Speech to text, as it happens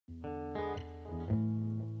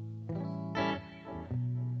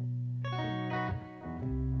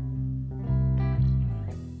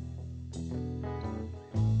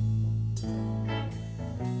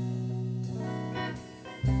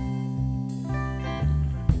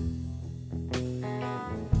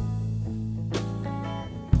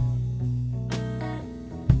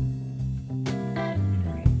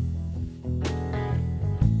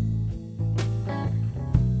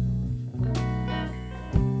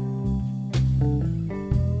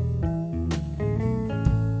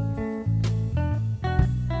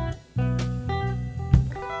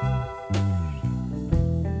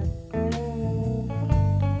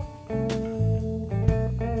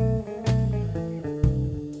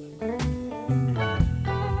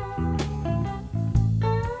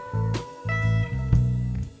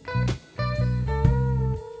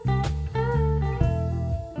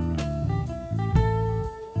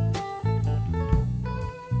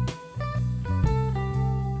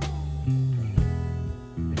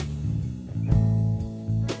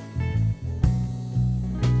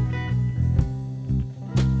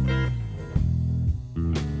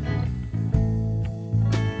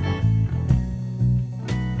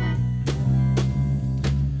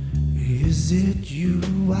Is it you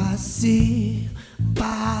I see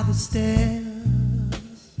by the stairs,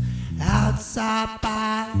 outside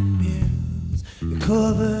by the mirrors? You're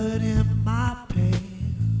covered in my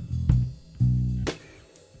pain,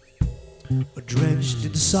 or drenched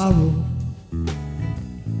in sorrow.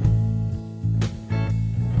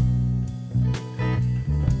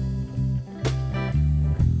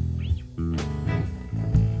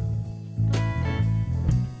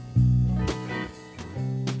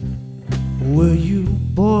 Were you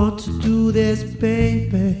born to do this,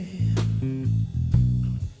 baby?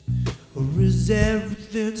 Or is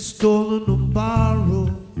everything stolen or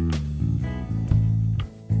borrowed?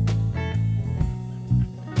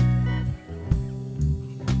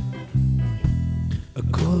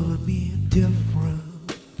 Color me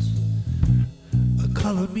indifferent,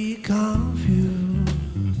 color me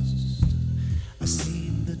confused. I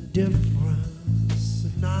seen the difference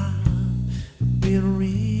and I've been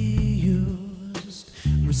reused.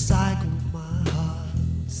 Recycle my heart,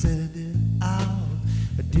 send it out,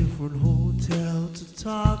 a different hotel to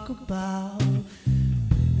talk about.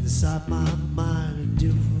 Inside my mind a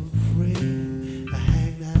different frame, I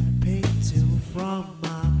hang that painting from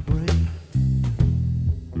my brain.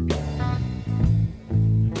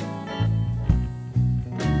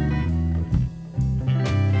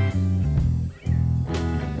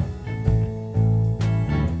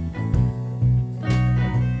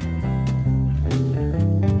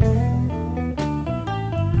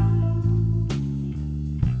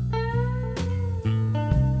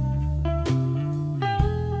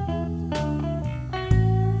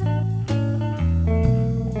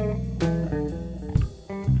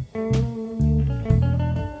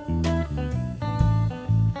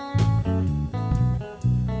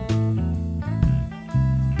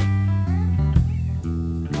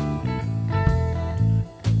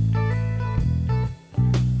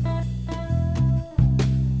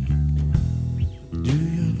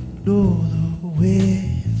 Know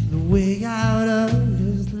the way out of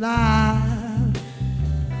this life.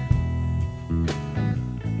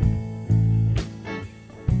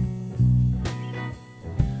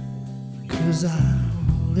 'Cause I'm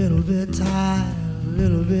a little bit tired,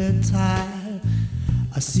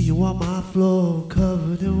 I see you on my floor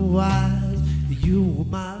covered in white. You were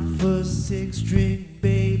my first six-string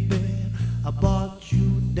baby. I bought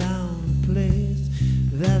you down a place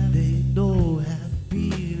that they know had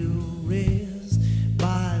been erased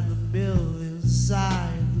by the mill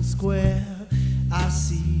inside the square. I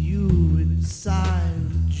see you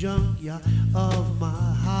inside the junkyard of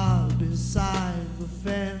my heart, beside the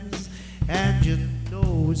fence, and you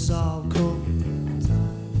know it's all coming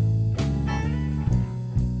time.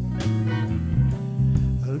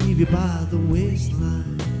 I'll leave you by the waistline.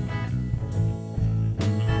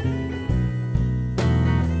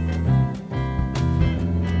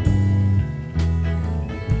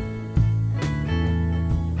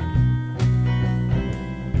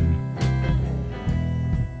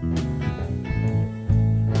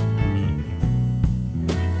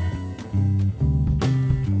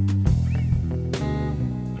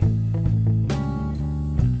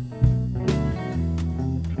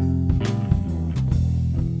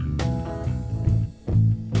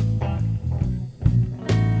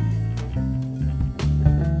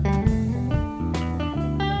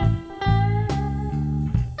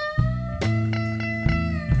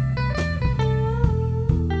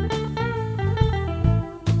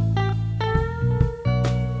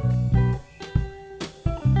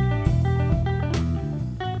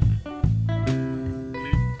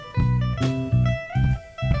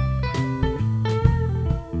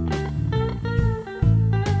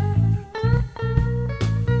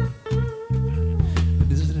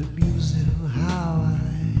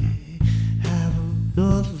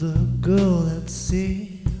 Another girl that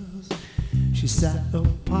sings, she sat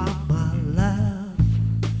upon my lap.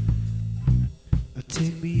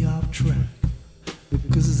 Take me off track,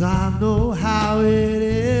 because I know how it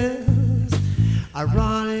is.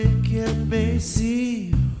 Ironic it may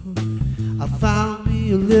seem, I found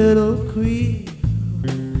me a little queen,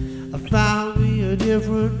 I found me a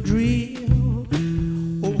different dream.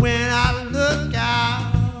 But when I look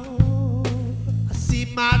out, I see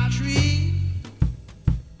my tree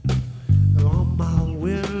on my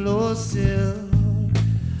windowsill.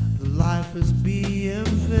 The life is being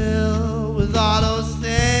filled with all those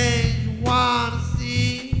things you wanna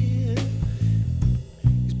see.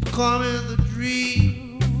 It's becoming the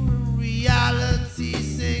dream, reality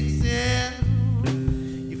sinks in.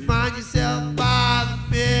 You find yourself by the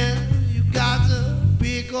bed, you got to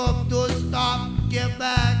pick up those stops, get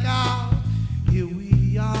back out. Here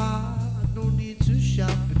we are, no need to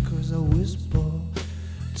shout because I whisper.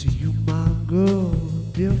 to you, my girl,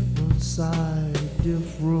 different side,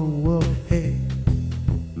 different world. Hey.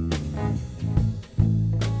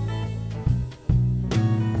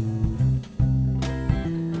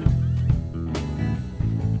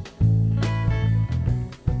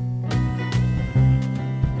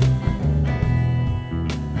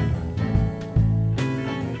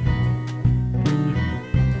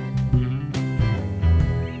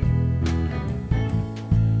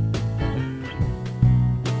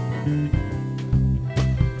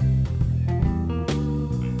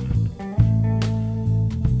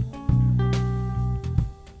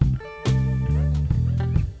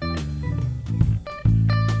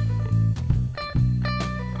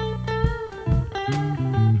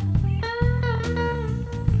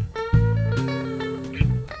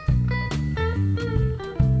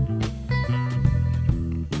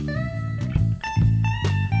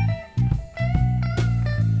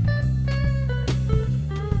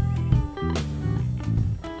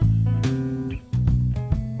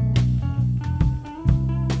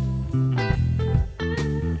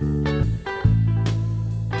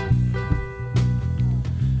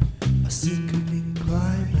 Sickening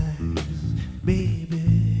climax,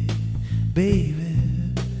 baby, baby,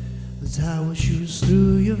 that's how it shoots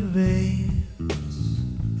through your veins.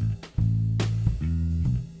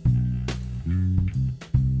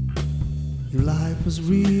 Your life was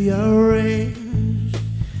rearranged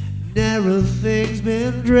and everything's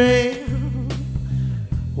been drained.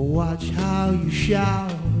 Watch how you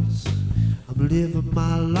shout, I'm living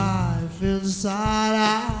my life inside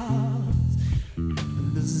out.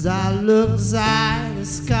 As I look inside the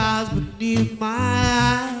scars beneath my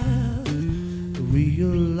eyes, I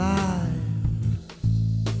realize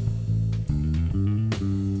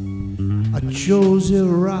I chose it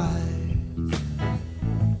right.